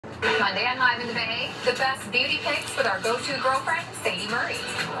Monday at 5 in the Bay, the best beauty picks with our go-to girlfriend, Sadie Murray.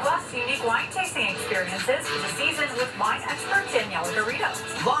 Plus, unique wine tasting experiences for the season with wine expert Daniela Garrido.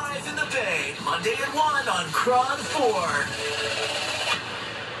 Live in the Bay, Monday at 1 on KRON 4.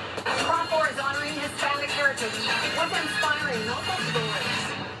 KRON 4 is honoring Hispanic heritage with inspiring local stories.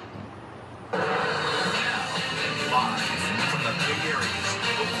 Now, live from the Bay Area's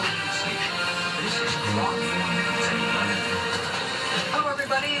local news station, this is KRON 4 News at 11. Hello,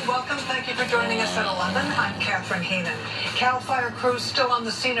 everybody, and welcome. Thank you for joining us at 11. I'm Catherine Heenan. CAL FIRE crews still on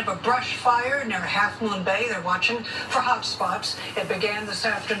the scene of a brush fire near Half Moon Bay. They're watching for hot spots. It began this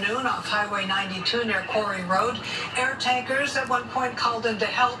afternoon off Highway 92 near Quarry Road. Air tankers at one point called in to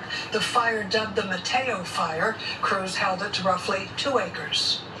help. The fire, dubbed the Mateo Fire, crews held it to roughly 2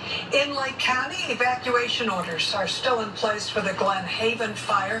 acres. In Lake County, evacuation orders are still in place for the Glen Haven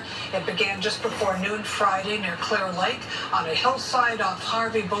fire. It began just before noon Friday near Clear Lake on a hillside off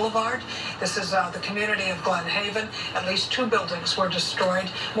Harvey Boulevard. This is the community of Glen Haven. At least 2 buildings were destroyed,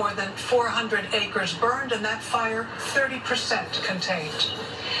 more than 400 acres burned, and that fire 30% contained.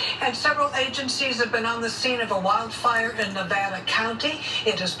 And several agencies have been on the scene of a wildfire in Nevada County.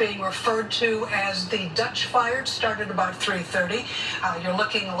 It is being referred to as the Dutch Fire. It started about 3:30. You're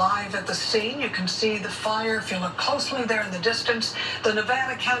looking live at the scene. You can see the fire if you look closely there in the distance. The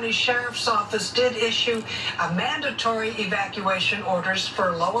Nevada County Sheriff's Office did issue a mandatory evacuation orders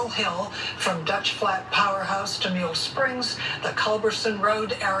for Lowell Hill from Dutch Flat Powerhouse to Mule Springs, the Culberson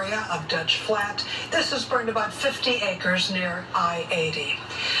Road area of Dutch Flat. This has burned about 50 acres near I-80.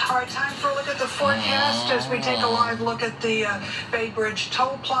 All right, time for a look at the forecast as we take a live look at the Bay Bridge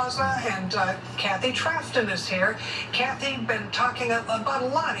Toll Plaza, and Kathy Trafton is here. Kathy, been talking about a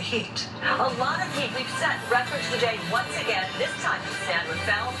lot of heat. A lot of heat. We've set records today once again, this time in San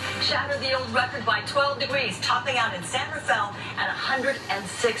Rafael. Shattered the old record by 12 degrees, topping out in San Rafael at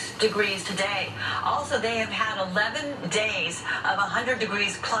 106 degrees today. Also, they have had 11 days of 100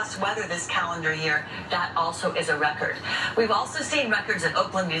 degrees plus weather this calendar year. That also is a record. We've also seen records at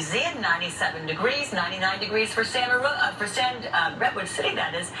Oakland Museum, 97 degrees, 99 degrees for Redwood City,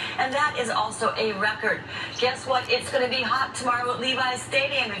 that is, and that is also a record. Guess what? It's going to be hot tomorrow at Levi's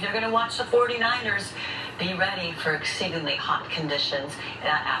Stadium. If you're going to watch the 49ers, be ready for exceedingly hot conditions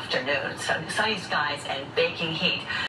that afternoon. Sunny skies and baking heat.